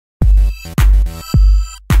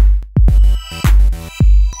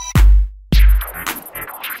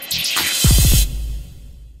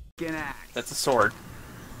sword.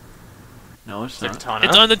 No, it's The not. katana.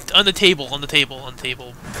 It's on the table.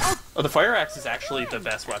 Oh, the fire axe is actually the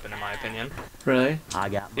best weapon in my opinion. Really? I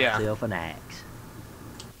got Yeah. myself an axe.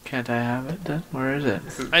 Can't I have it then? Where is it?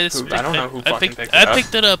 I just I don't know who I fucking picked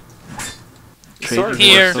picked it up. Sword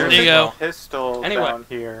Here, works. there you go. Pistol Anyway. down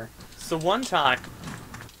here. So one time,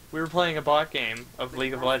 we were playing a bot game of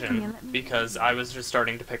League of Legends because I was just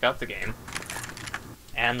starting to pick up the game.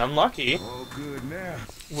 And Unlucky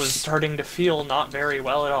was starting to feel not very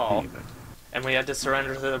well at all. And we had to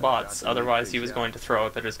surrender to the bots, otherwise he was going to throw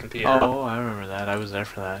up at his computer. Oh, I remember that. I was there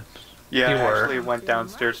for that. Yeah, You I were. actually went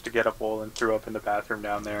downstairs to get a bowl and threw up in the bathroom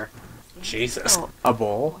down there. Jesus. A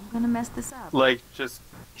bowl? I'm gonna mess this up. Like, just...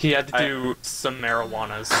 He had to do some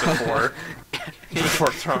marijuanas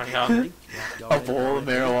before throwing up. A bowl of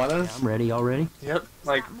marijuana? I'm ready already. Yep.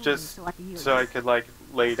 Like, just so I could, like,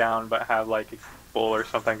 lay down but have, like, a bowl or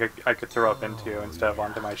something I could throw up into instead of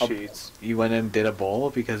onto my sheets. You went and did a bowl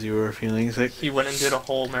because you were feeling sick? He went and did a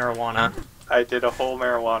whole marijuana. I did a whole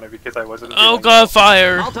marijuana because I wasn't Oh feeling god, well.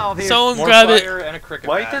 fire! Molotov here. Someone More grab it. fire and a cricket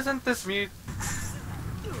Why bat. doesn't this music...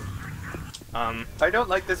 I don't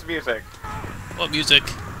like this music. What music?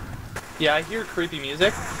 Yeah, I hear creepy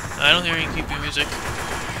music. I don't hear any creepy music.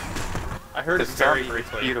 I heard The it very sound is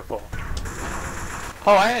briefly. beautiful.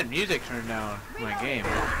 Oh, I had music turned down in my game.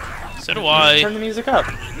 So do I. Turn the music up.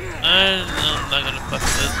 I'm not gonna fuck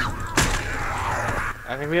with it.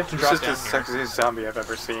 I think we have to This drop is the down here. sexiest zombie I've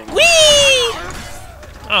ever seen. Whee!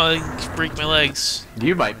 Oh, I break my legs.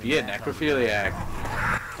 You might be a necrophiliac.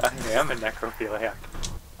 I am a necrophiliac.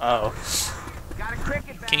 Oh.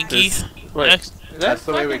 Kinky. This- Wait. Next. That's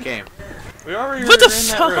the way we fucking- came. We already What were the in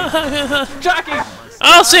that room. fuck? Jockey!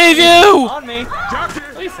 I'll save you! On me!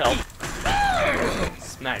 Please help.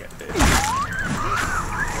 Smack it, bitch.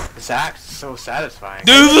 This axe is so satisfying.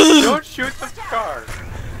 Don't shoot the car!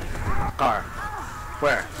 Car.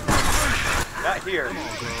 Where? Not here.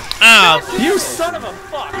 Ow! You son of a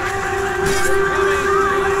fuck!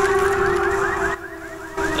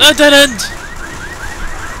 A dead end!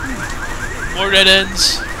 More dead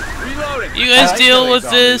ends. Reloading! You guys I like deal killing with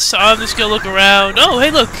zombies. this. I'm just gonna look around. Oh,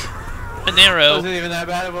 hey, look! An arrow. Wasn't even that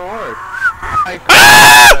bad of a horde. I could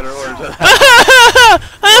better hordes of that.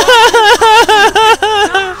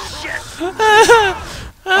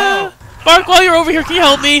 Mark, while you're over here, can you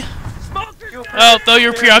help me? Oh, though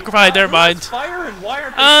you're preoccupied, never mind. Fire and why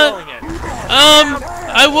aren't they Uh, throwing it?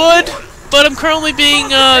 I would, but I'm currently being,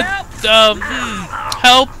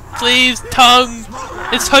 help, please, tongue.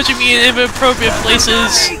 It's touching me in inappropriate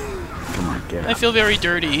places. Come on, get I up. feel very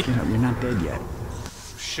dirty. Get up, you're not dead yet.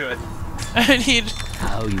 Should. I need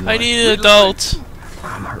How you an adult.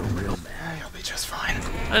 I'm hurting real bad. You'll be just fine.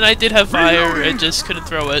 And I did have fire, and just couldn't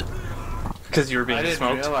throw it. Because you were I being didn't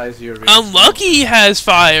smoked. realize you were being Unlucky he has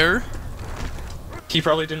fire. He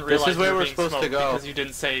probably didn't This realize is where you were we're being supposed to smoked go. because you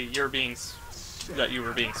didn't say you're being that you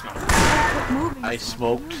were being smoked. I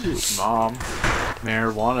smoked mom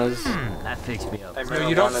marijuanas. That fixed me up. I No,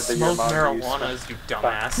 you don't marijuana that your smoke mom used. marijuanas, you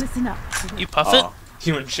dumbass. Listen up. You puff it? Oh.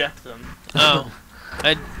 You inject them. Oh.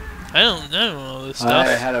 I don't know all this I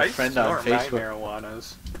stuff. had a I friend on snort my Facebook.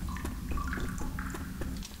 marijuanas.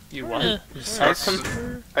 You what? Eh. You I, snort s-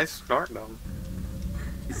 them? I snort them.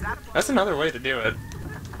 That's another way to do it.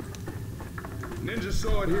 Ninja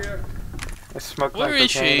sword here. I smoke Where my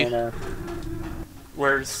is cocaine she? and,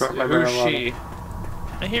 Where's Snort my who's marijuana. she?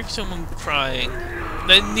 I hear someone crying.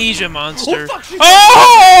 The amnesia monster. fuck, she's-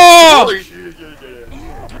 Oh! Why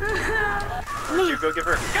don't you go give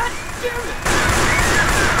her... God damn it!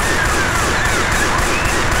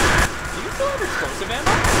 Do you still have explosive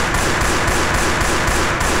ammo?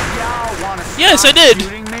 Yes, I did.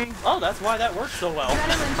 Oh, that's why that worked so well.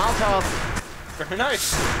 Molotov. Very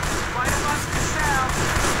nice.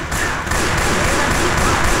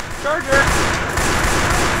 Charger!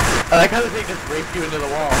 I like how the thing just raped you into the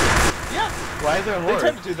wall. Yeah, Why is there a they horde?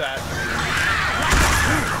 tend to do that.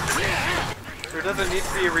 There doesn't need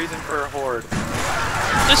to be a reason for a horde.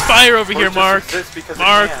 There's fire over Or here, just Mark. exist because it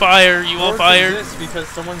Mark, can. fire. You want Hordes fire? exist because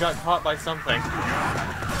someone got caught by something.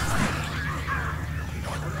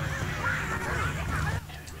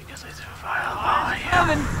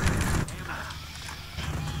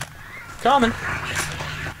 Common.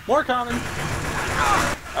 More common.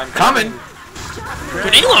 I'm Coming.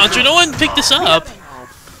 Grenade launcher. No one picked this up.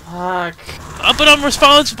 Fuck. But I'm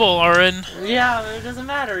responsible, Aaron. Yeah, it doesn't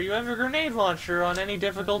matter. You have a grenade launcher on any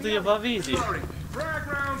difficulty above easy. Frag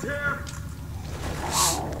rounds here.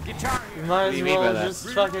 We might do as you mean by well that? just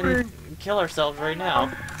fucking kill ourselves right now.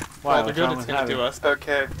 Why? All the What's good wrong it's with gonna having- do us.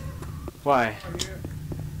 Okay. Why?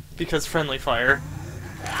 Because friendly fire.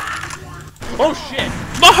 Oh shit!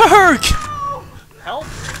 Mark! Help!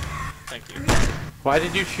 Thank you. Why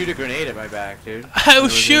did you shoot a grenade at my back, dude? I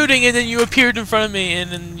was shooting and then you appeared in front of me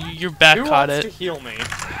and then your back Who caught wants it. to heal me?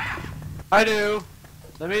 I do.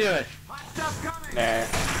 Let me do it. Nah.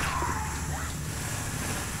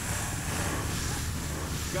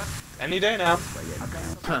 Any day now.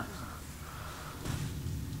 Huh.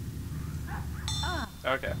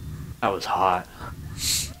 Okay. That was hot.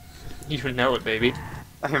 You know it, baby.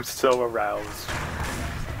 I am so aroused.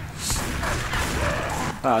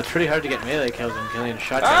 Wow, it's pretty hard to get melee kills in Cilian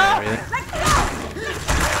shotgun and everything.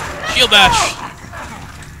 Shield bash.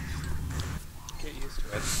 Get used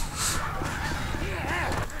to it.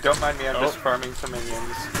 Don't mind me, I'm just farming some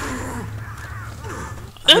minions.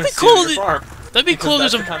 That'd be Steal cool. your farm, That'd be because cool.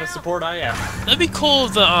 That's There's the a kind of support I am. that'd be cool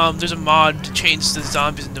if there's a mod to change the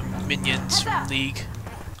zombies into minions from League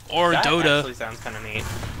or That Dota. actually sounds kind of neat.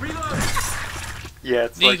 Yeah,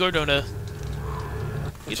 it's League like or Dota.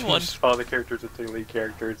 Either one. change all the characters into lead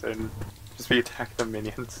characters and just be attacking the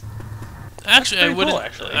minions. Actually, I pretty wouldn't. cool,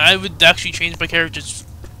 actually. I would actually change my characters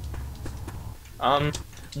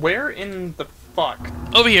Where in the fuck?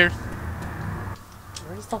 over here.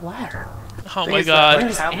 Where's the ladder? Oh Thing my is that, god.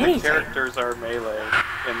 like, half the anything. characters are melee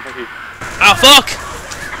in League. Ah, fuck!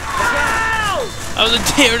 I was a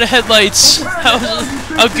deer in the headlights. I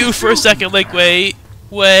was a goof for a second. Like, wait.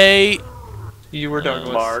 You were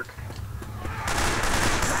Douglas. Mark.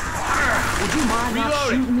 Would you mind not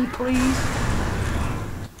shooting me, please?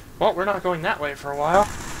 Well, we're not going that way for a while.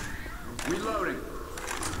 Reloading.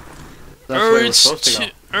 That's where we're supposed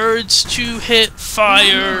to go. Urge to hit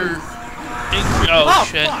fire. Oh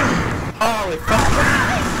shit. Holy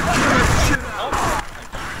fuck.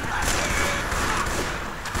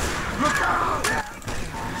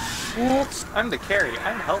 I'm the carry.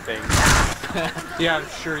 I'm helping. Yeah, I'm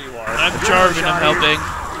sure you are. I'm Jarvin, I'm helping.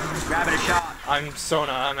 Grabbing a shot. I'm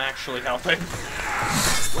Sona, I'm actually helping.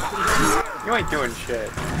 You ain't doing shit.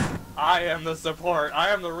 I am the support. I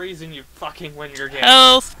am the reason you fucking win your game.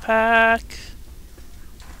 Health pack.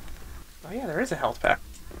 Oh yeah, there is a health pack.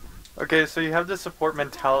 Okay, so you have the support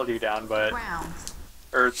mentality down, but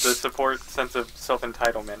or the support sense of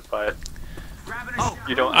self-entitlement, but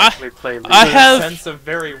you don't actually play league. I have- sense of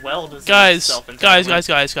very well designed Guys.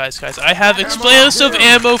 self-entitlement. I have explosive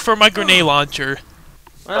ammo for my grenade launcher.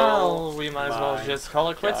 Well, we might as well my just call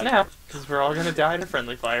it quits God. now, because we're all gonna die in a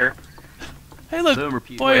friendly fire. Hey look, Boomer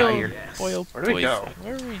people Boyle. out here. Where do we go?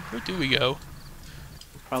 Where do we go?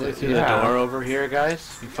 Probably through Yeah. the door over here,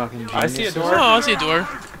 guys. You fucking I see a geniuses. door. Oh, I see a door.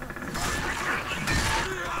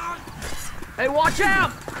 Hey, watch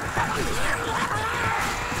out!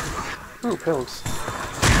 Ooh, pills.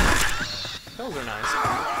 Pills are nice.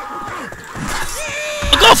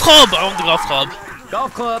 A golf club! I want the golf club.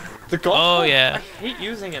 Golf club. The golf Oh, club? yeah. I hate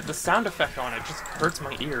using it. The sound effect on it just hurts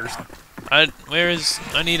my ears. I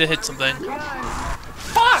need to hit something.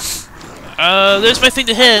 Fuck! There's my thing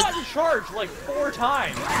to hit. I got charged like 4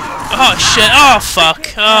 times. Oh shit, oh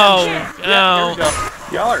fuck. Oh, Yeah, there we no. go.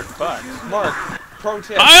 Y'all are fucked. Mark, pro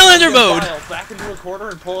tip. Highlander get mode. dialed back into a corner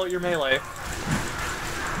and pull out your melee.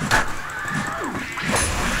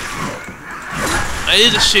 That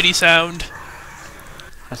is a shitty sound.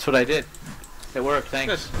 That's what I did. It worked,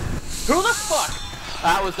 thanks. Who the fuck?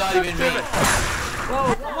 That was not even me.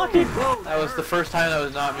 Lucky. That was the first time that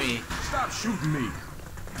was not me. Stop shooting me.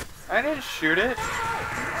 I didn't shoot it.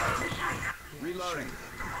 Reloading.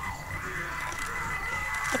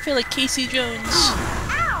 I feel like Casey Jones.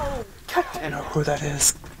 I know who that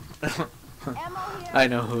is. I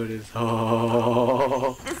know who it is.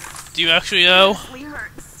 Oh. Do you actually know?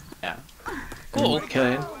 Yeah. Cool.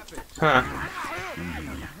 Cilian. Huh.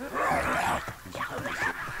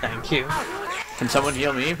 Thank you. Can someone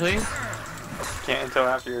heal me, please? Can't until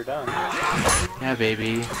after you're done. Yeah,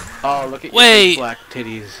 baby. Oh, look at Wait. your black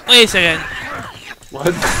titties. Wait a second. What?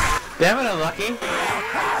 Damn it, unlucky.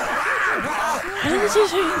 How did you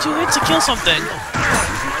take 2 hits to kill something?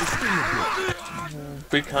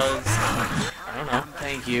 Because I don't know.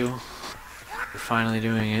 Thank you. You're finally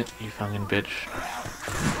doing it, you fucking bitch. Oh,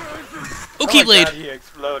 Oh my Keyblade. God, he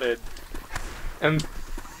exploded. And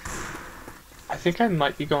I think I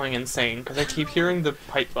might be going insane because I keep hearing the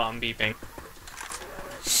pipe bomb beeping.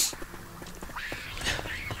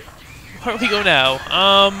 Where do we go now?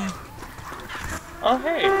 Oh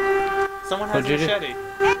hey, someone has a What'd you do? machete,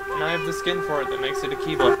 and I have the skin for it that makes it a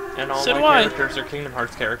Keyblade. And all So my do I. characters are Kingdom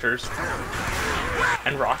Hearts characters.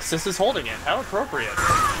 And Roxas is holding it. How appropriate.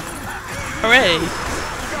 Hooray.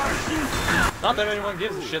 Not that anyone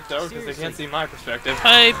gives a shit though, because they can't see my perspective.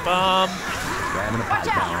 Pipe bomb. Grabbing a pipe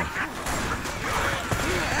bomb.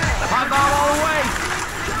 Hot bomb all the way.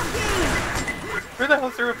 Who the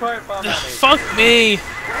hell threw a pipe bomb at me? Fuck me!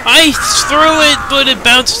 I threw it, but it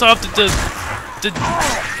bounced off the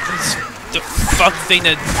fuck thing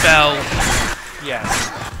that fell. Yes,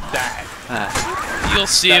 that. You'll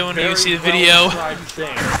see it when you see the video.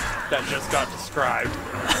 Thing that just got described.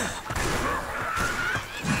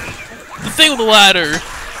 The thing with the ladder.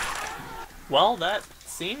 Well, that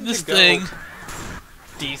seemed This to go thing.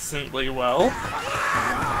 decently well.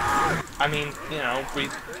 I mean, you know, we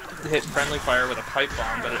hit friendly fire with a pipe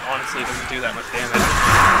bomb, but it honestly doesn't do that much damage.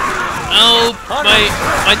 Oh,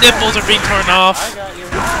 my nipples are being torn off. I got you.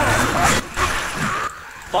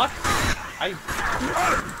 Fuck.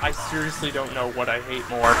 I seriously don't know what I hate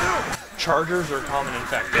more. Chargers or common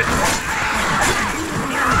infected.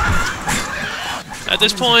 At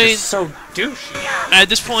this point, So douchey. at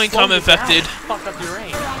this point, Slow common you down. infected. Fuck up your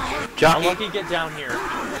range. Jockey. Unlucky, get down here.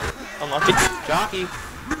 Unlucky. Jockey.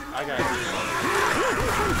 I got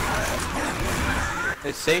you.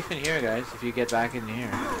 It's safe in here, guys, if you get back in here.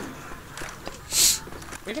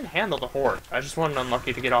 We can handle the horde. I just wanted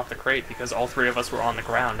Unlucky to get off the crate because all three of us were on the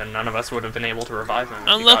ground and none of us would have been able to revive him if he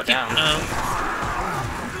got Unlucky. down.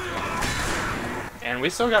 And we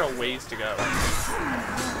still got a ways to go.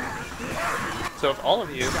 So if all of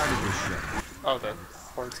you... Oh, the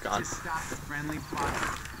horde's gone. Stop the friendly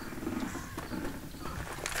fire.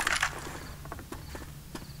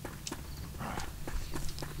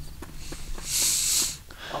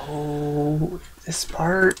 Oh, this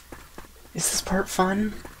part... Is this part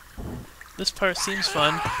fun? This part seems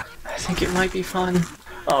fun. I think it might be fun.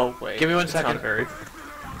 Oh, wait. Give me 1 It's second. not a very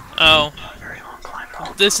Oh, long climb,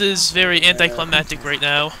 though. this is very anticlimactic right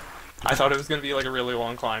now. I thought it was going to be like a really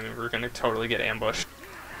long climb and we were going to totally get ambushed.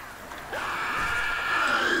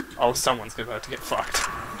 Oh, someone's about to get fucked.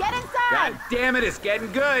 Get inside! God damn it, it's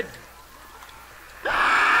getting good.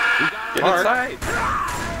 Get Mark. inside.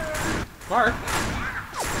 Mark,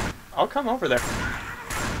 I'll come over there.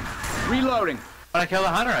 Reloading. When I kill the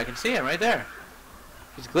hunter, I can see him right there.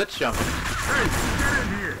 He's glitch jumping. Hey, get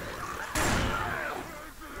in here.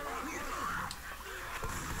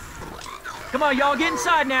 Come on, y'all, get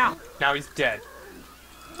inside now. Now he's dead.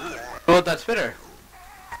 Pull out that spitter.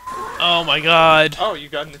 Oh my god. Oh, you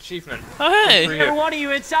got an achievement. Oh hey. For Every you. one of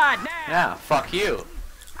you inside now. Yeah, fuck you.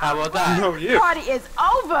 How about that? No, you. Party is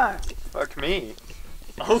over! Fuck me.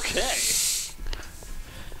 Okay.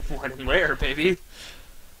 When and where, baby?